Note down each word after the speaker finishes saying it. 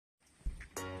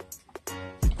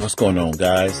What's going on,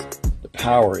 guys? The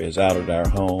power is out at our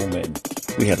home, and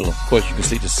we had of course you can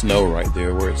see the snow right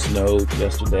there where it snowed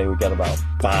yesterday. We got about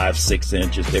 5-6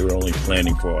 inches. They were only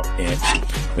planning for an inch.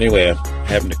 But anyway, I'm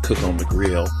having to cook on the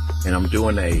grill, and I'm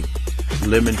doing a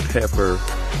lemon pepper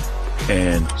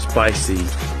and spicy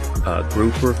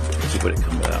grouper. Let's see what it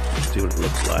comes out. Let's see what it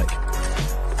looks like.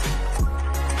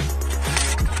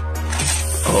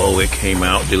 Oh, it came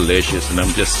out delicious, and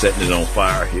I'm just setting it on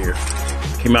fire here.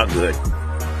 Came out good.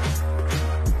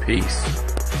 Peace.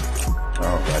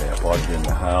 Alrighty, I brought it in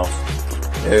the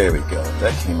house. There we go.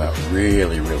 That came out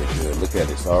really, really good. Look at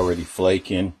it. It's already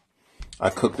flaking.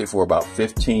 I cooked it for about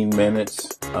 15 minutes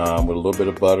with a little bit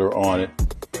of butter on it.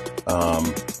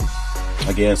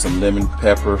 Again, some lemon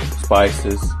pepper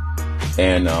spices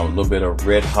and a little bit of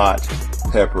red hot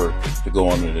pepper to go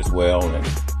on it as well. And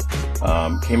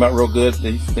came out real good.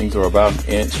 These things are about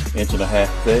an inch and a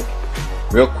half thick.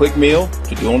 Real quick meal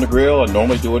to do on the grill. I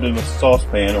normally do it in a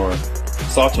saucepan or a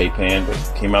saute pan,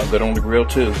 but came out good on the grill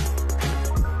too.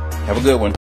 Have a good one.